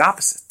adopt the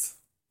opposite.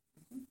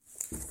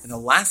 And the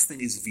last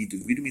thing is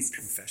vidu. Vidu means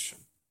confession.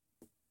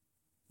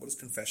 What does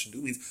confession do?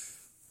 It means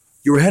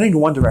you were heading in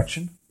one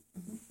direction.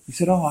 You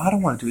said, I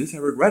don't want to do this. I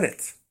regret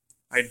it.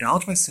 I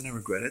acknowledge my sin. I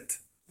regret it.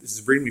 This is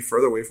bringing me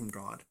further away from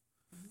God.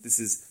 This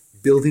is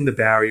building the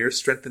barriers,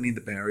 strengthening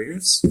the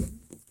barriers.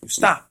 You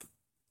stop.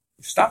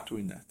 You stop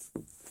doing that.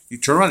 You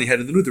turn around, you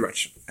head in the new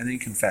direction, and then you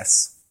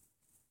confess.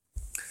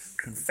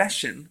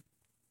 Confession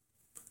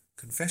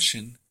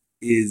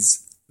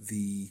is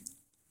the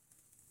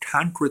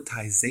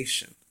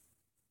concretization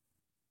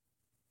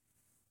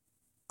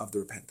of the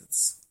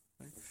repentance.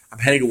 Right? I'm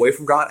heading away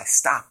from God. I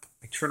stop.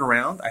 I turn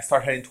around, I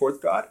start heading towards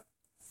God,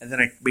 and then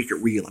I make it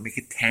real. I make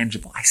it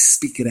tangible. I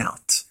speak it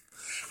out.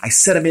 I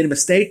said I made a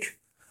mistake.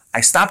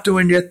 I stopped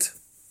doing it.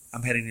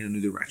 I'm heading in a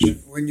new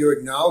direction. When you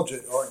acknowledge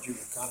it, aren't you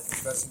kind of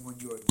confessing when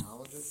you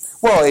acknowledge it?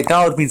 Well,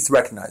 acknowledge means to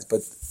recognize, but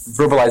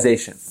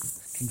verbalization.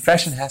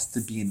 Confession has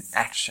to be an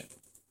action.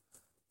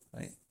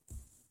 Right?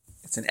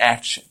 It's an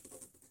action.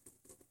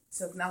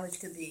 So acknowledge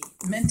could be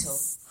mental.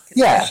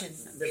 Yeah.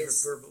 Confession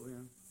is verbal,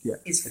 Yeah.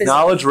 Is physical.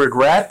 Acknowledge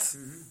regret,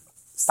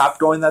 stop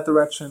going that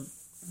direction,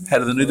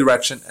 head in the new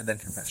direction, and then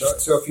confession.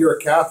 So if you're a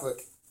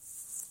Catholic,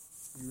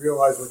 you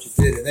realize what you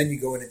did, and then you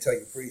go in and tell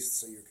your priest,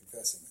 so you're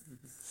confessing it.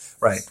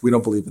 Right. We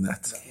don't believe in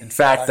that. In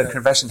fact, the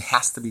confession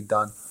has to be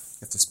done.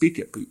 You have to speak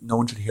it, but no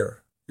one should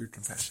hear your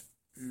confession.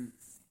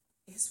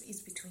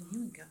 It's between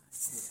you and God.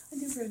 I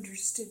never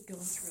understood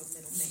going through a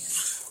middleman.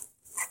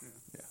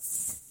 Yeah.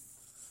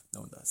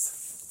 No one does.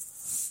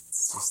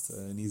 It's just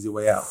an easy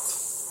way out.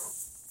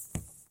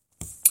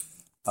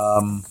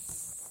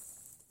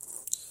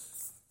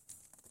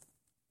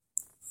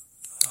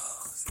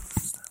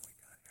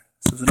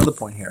 So there's another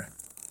point here,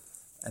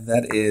 and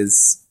that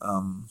is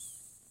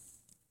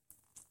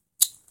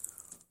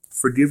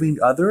forgiving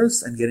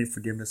others and getting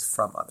forgiveness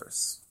from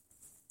others.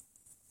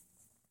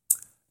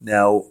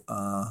 Now,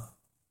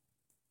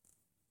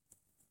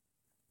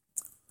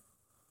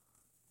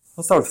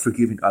 let's start with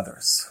forgiving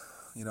others.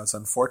 It's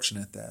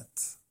unfortunate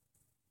that,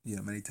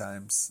 many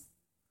times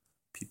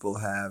people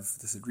have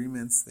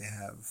disagreements, they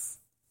have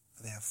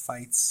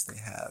fights, they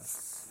have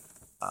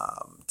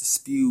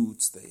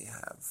disputes, they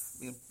have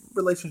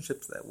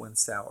relationships that went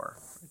sour.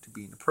 It could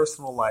be in the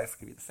personal life, it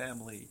could be in the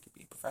family, it could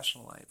be in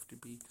professional life, it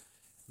could be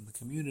in the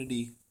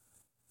community.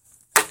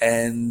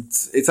 And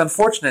it's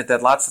unfortunate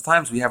that lots of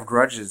times we have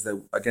grudges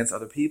against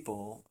other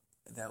people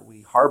that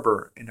we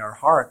harbor in our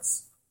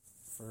hearts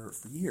for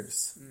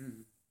years.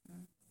 Mm-hmm.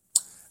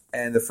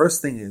 And the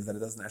first thing is that it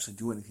doesn't actually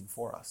do anything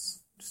for us.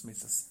 It just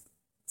makes us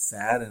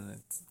sad, and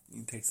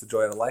it takes the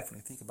joy out of life when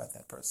you think about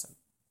that person.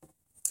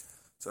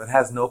 So it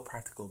has no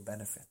practical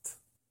benefit.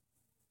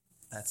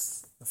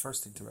 That's the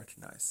first thing to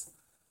recognize.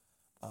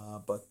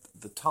 But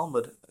the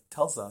Talmud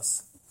tells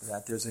us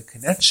that there's a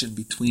connection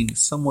between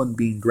someone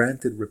being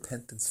granted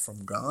repentance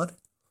from God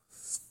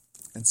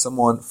and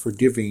someone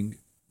forgiving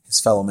his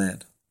fellow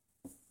man.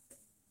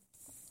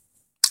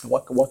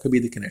 What could be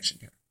the connection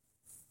here?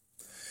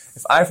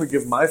 If I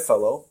forgive my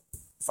fellow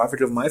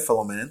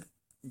man,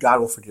 God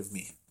will forgive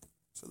me.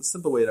 So the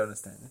simple way to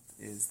understand it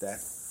is that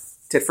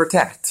tit for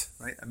tat,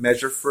 right? A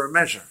measure for a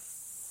measure.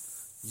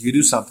 You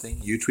do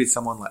something, you treat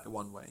someone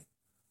one way,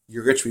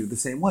 you're going to treat it the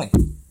same way.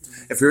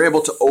 If you're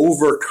able to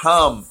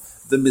overcome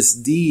the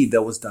misdeed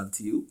that was done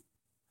to you,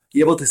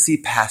 you're able to see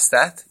past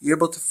that, you're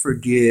able to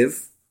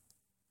forgive,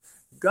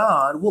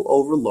 God will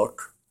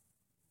overlook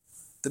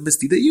the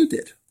misdeed that you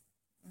did.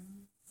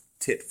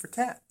 Tit for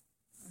tat.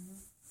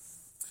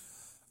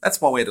 That's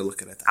one way to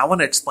look at it. I want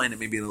to explain it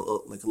maybe a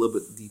little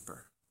bit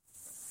deeper,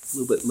 a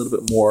little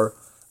bit more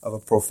of a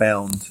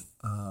profound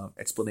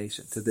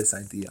explanation to this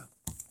idea,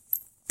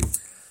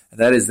 and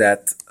that is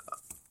that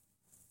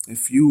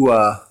if you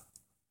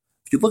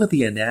look at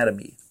the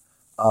anatomy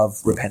of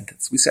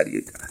repentance, we said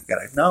you got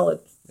to acknowledge,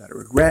 you got to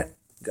regret,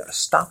 you got to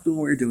stop doing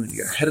what you're doing,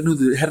 you got to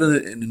head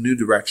in a new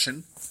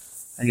direction,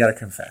 and you got to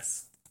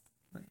confess.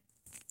 Right?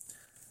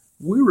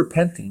 We're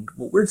repenting.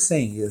 What we're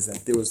saying is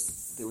that there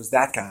was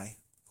that guy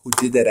who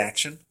did that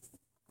action.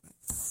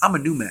 I'm a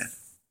new man.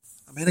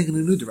 I'm heading in a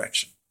new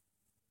direction.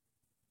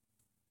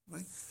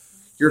 Right?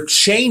 You're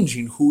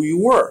changing who you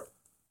were.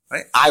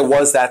 Right? I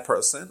was that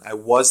person. I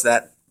was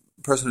that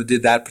person who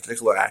did that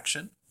particular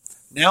action.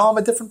 Now I'm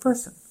a different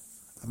person.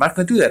 I'm not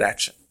going to do that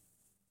action.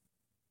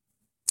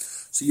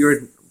 So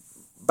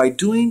by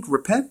doing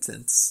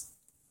repentance,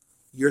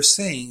 you're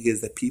saying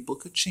is that people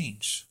could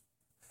change.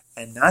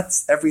 And not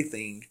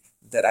everything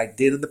that I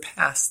did in the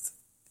past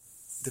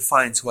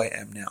defines who I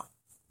am now.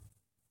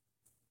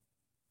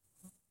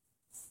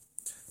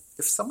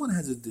 If someone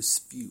has a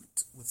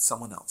dispute with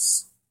someone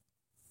else,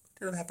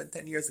 it didn't happen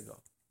 10 years ago,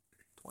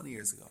 20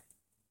 years ago,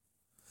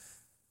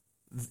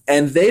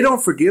 and they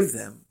don't forgive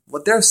them,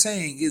 what they're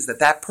saying is that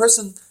that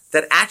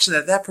action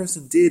that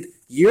person did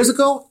years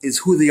ago is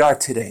who they are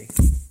today.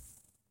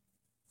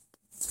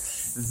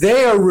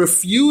 They are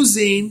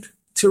refusing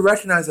to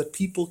recognize that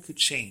people could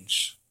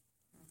change.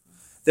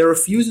 They're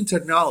refusing to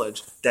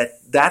acknowledge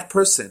that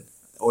person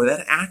or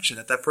that action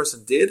that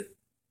person did,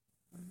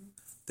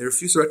 they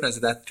refuse to recognize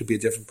that could be a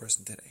different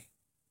person today.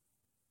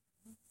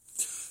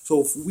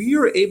 So if we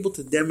are able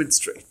to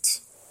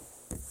demonstrate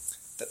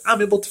that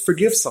I'm able to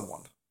forgive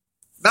someone,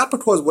 not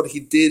because what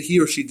he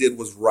or she did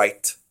was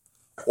right,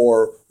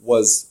 or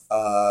was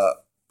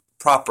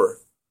proper,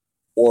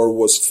 or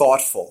was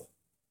thoughtful.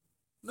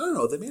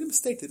 No, they made a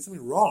mistake. They did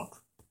something wrong.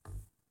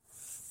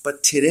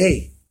 But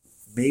today,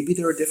 maybe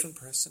they're a different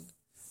person.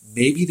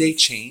 Maybe they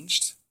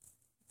changed.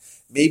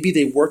 Maybe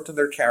they worked on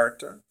their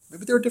character.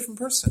 Maybe they're a different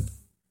person.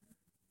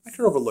 I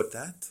can overlook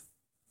that.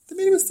 They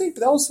made a mistake,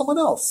 but that was someone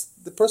else.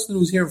 The person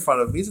who's here in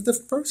front of me is a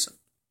different person.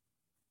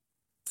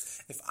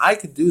 If I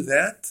could do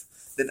that,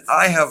 then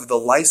I have the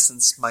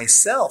license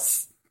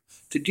myself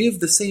to give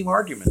the same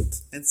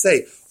argument and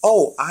say,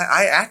 oh,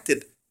 I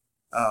acted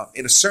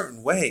in a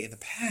certain way in the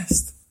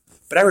past,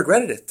 but I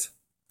regretted it.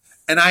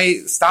 And I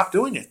stopped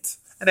doing it.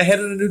 And I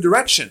headed in a new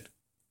direction.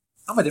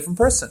 I'm a different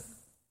person.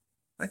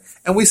 Right?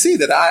 And we see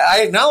that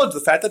I acknowledge the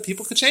fact that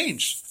people could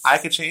change. I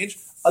could change.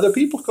 Other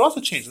people could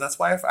also change. And that's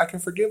why I can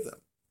forgive them.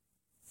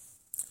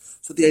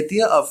 So the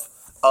idea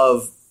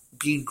of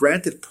being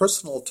granted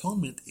personal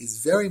atonement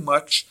is very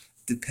much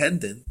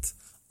dependent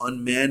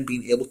on man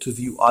being able to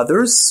view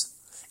others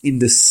in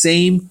the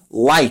same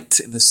light,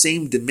 in the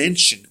same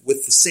dimension,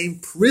 with the same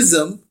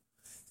prism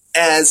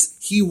as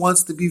he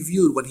wants to be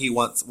viewed when he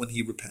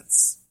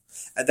repents.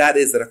 And that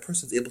is that a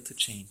person is able to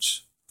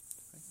change.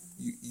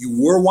 You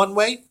were one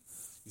way,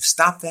 you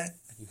stop that,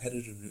 and you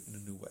headed in a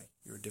new way.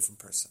 You're a different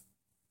person.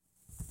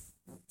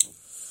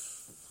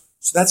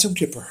 So that's Yom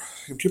Kippur.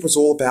 Yom Kippur is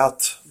all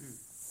about...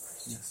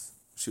 Yes,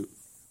 shoot.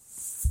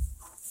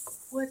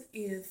 What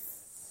if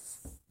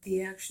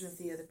the action of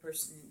the other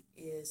person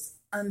is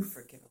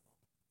unforgivable?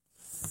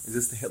 Is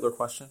this the Hitler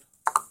question?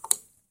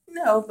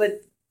 No,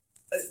 but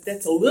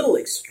that's a little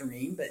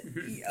extreme, but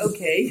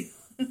okay.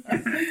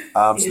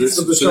 So this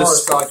is bizarre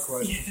side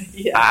question.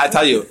 Yeah. I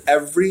tell you,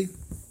 every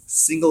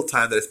single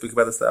time that I speak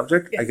about the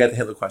subject, I get the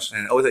Hitler question.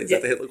 And always, is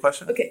that the Hitler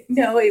question? Okay.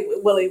 No,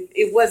 it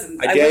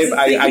wasn't. I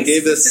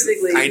gave this.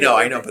 I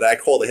know, but I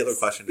call the Hitler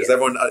question because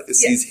everyone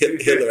sees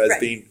Hitler as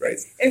being right.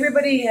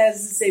 Everybody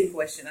has the same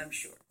question, I'm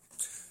sure.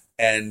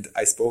 And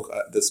I spoke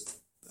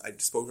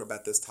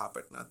about this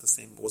topic, not the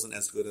same. It wasn't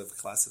as good of a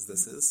class as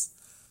this is,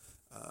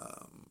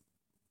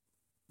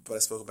 but I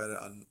spoke about it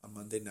on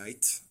Monday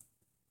night,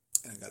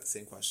 and I got the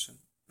same question,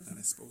 and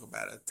I spoke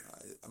about it.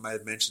 I might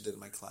have mentioned it in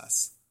my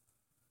class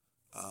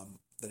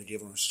that I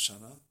gave on Rosh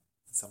Hashanah.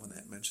 Someone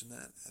had mentioned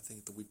that. I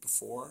think the week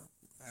before,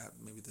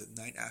 maybe the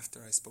night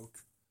after I spoke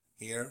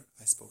here,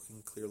 I spoke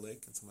in Clear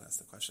Lake, and someone asked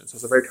the question. So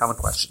it's a very common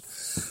question.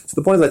 So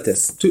the point is like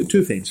this: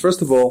 two things.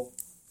 First of all,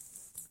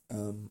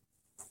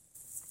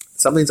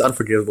 something's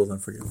unforgivable is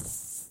unforgivable.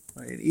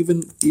 Right?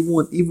 Even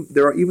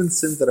there are even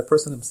sins that a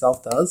person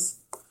himself does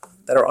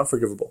that are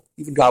unforgivable.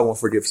 Even God won't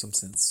forgive some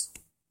sins.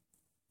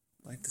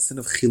 Like the sin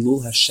of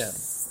Chilul Hashem,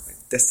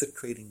 right?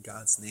 Desecrating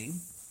God's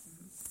name,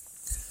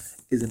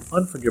 is an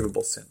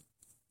unforgivable sin.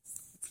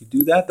 If you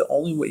do that, the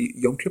only way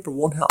Yom Kippur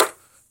won't help.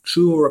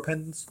 True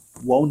repentance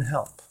won't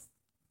help.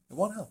 It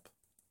won't help.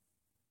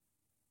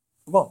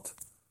 It won't.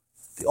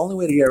 The only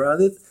way to get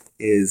around it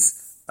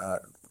is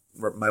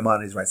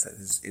Maimonides right side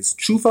is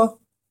tshuva,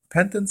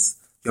 repentance,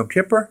 Yom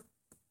Kippur,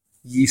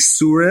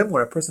 Yisurim,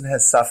 where a person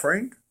has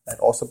suffering, that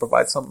also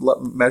provides some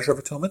measure of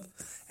atonement,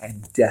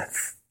 and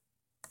death.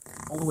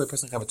 Only way a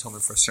person can have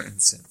atonement for certain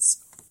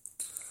sins.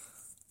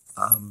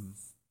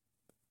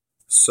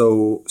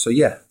 So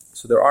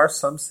there are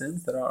some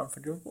sins that are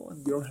unforgivable,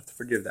 and you don't have to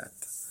forgive that.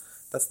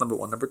 That's number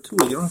one. Number two,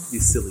 you don't have to be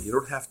silly. You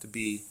don't have to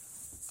be.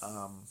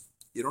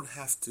 You don't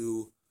have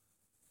to.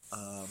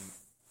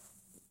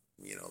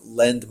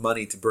 Lend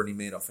money to Bernie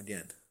Madoff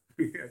again.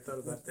 I thought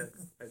about that.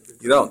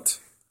 You don't.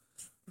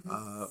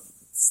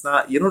 It's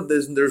not. You don't.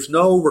 There's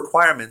no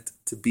requirement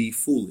to be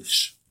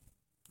foolish,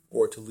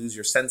 or to lose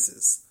your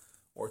senses,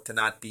 or to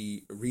not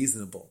be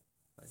reasonable.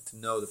 Right? To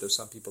know that there's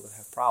some people that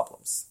have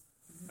problems,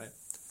 right?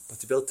 But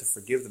to be able to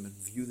forgive them and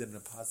view them in a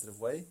positive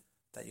way,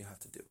 that you have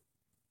to do.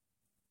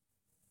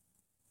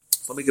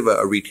 So let me give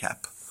a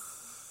recap,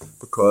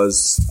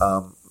 because,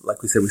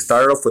 like we said, we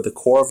started off with the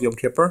core of Yom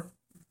Kippur.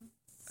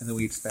 And then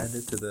we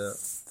expanded to the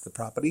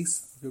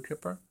properties of Yom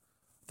Kippur.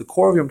 The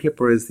core of Yom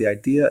Kippur is the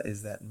idea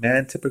is that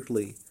man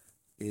typically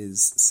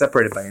is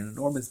separated by an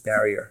enormous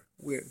barrier.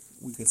 We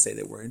can say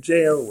that we're in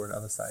jail, we're on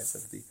other sides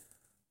of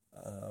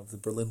the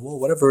Berlin Wall,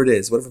 whatever it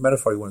is, whatever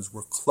metaphor you want is.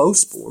 We're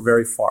close, but we're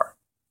very far.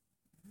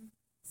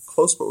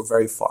 Close, but we're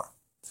very far.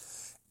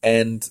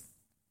 And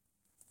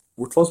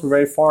we're close, but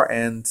very far,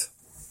 and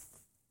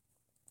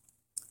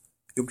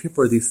Yom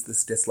Kippur,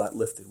 this gets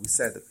lifted. We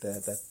said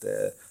that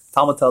the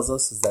Talmud tells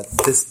us is that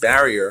this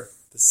barrier,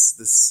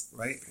 this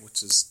right,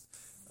 which is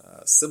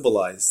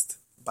symbolized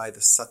by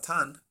the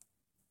Satan,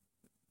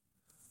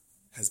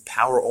 has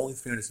power only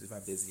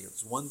 365 days a year.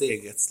 It's one day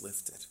it gets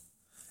lifted,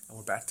 and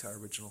we're back to our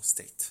original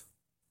state.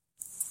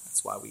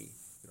 That's why we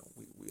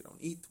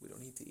don't eat. We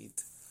don't need to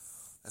eat.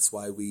 That's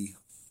why we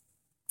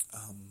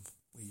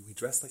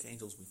dress like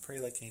angels. We pray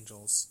like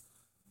angels,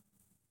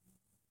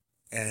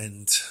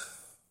 and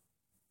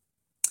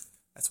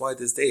that's why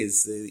this day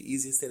is the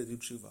easiest day to do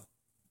tshuva.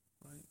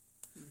 Right?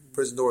 Mm-hmm.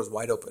 Prison door is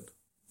wide open.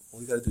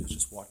 All you got to do is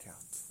just walk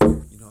out.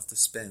 You don't have to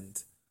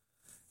spend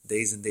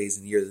days and days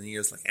and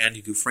years like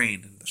Andy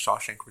Dufresne in The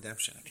Shawshank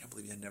Redemption. I can't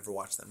believe you had never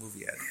watched that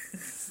movie yet.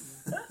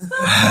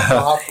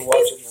 I'll have to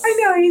watch it now. I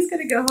know, he's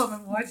going to go home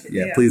and watch it.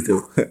 Yeah, please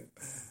do. If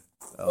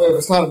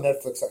it's not on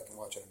Netflix, I can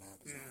watch it on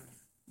Amazon.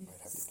 Might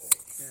have to pay.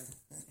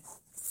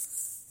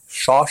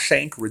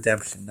 Shawshank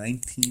Redemption,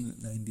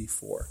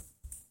 1994.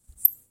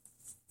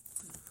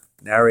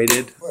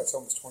 Narrated. Well, it's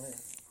almost 20.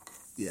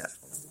 Yeah.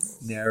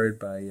 Narrated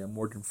by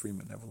Morgan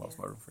Freeman. Never lost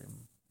Morgan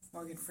Freeman.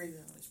 Morgan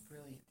Freeman was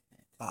brilliant.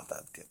 Oh,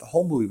 the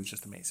whole movie was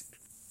just amazing,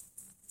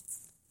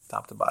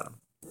 top to bottom.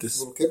 You were just a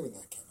little kid when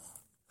that came out.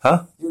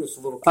 Huh? You were just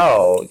a little kid.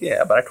 Oh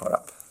yeah, but I caught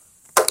up.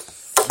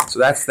 So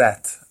that's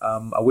that.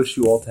 I wish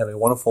you all to have a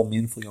wonderful,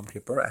 meaningful Yom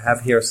Kippur. I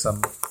have here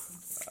some.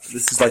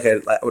 This is like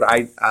what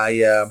I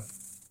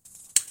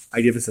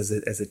give this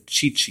as a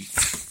cheat sheet.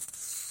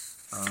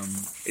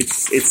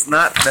 It's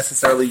not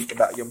necessarily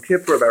about Yom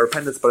Kippur, about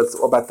repentance, but it's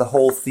about the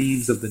whole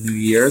themes of the New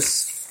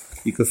Year's.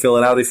 You could fill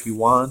it out if you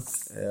want.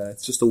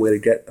 It's just a way to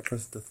get a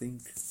person to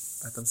think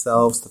at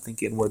themselves, to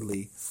think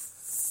inwardly,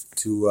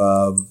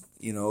 to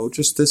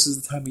just this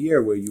is the time of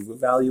year where you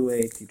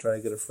evaluate, you try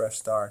to get a fresh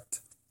start.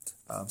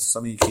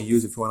 Some of you can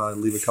use if you want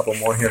to leave a couple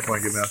more here. If you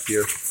want to give them out to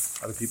your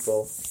other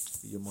people,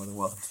 you're more than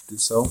welcome to do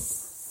so.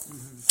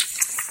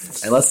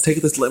 Mm-hmm. And let's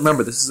take this.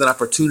 Remember, this is an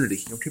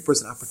opportunity. Yom Kippur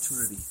is an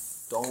opportunity.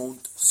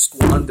 Don't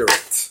squander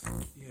it.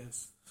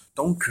 Yes.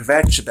 Don't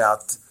kvetch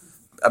about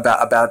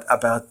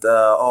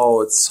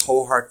it's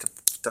so hard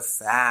to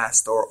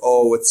fast, or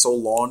it's so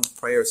long to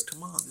prayers.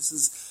 Come on, this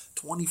is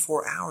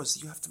 24 hours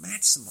you have to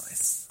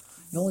maximize.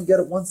 You only get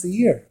it once a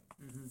year.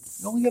 Mm-hmm.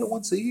 You only get it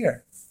once a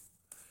year.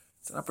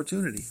 It's an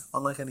opportunity,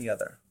 unlike any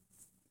other.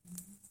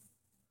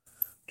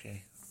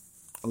 Okay.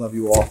 I love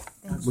you all.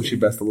 Wish you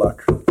best of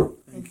luck.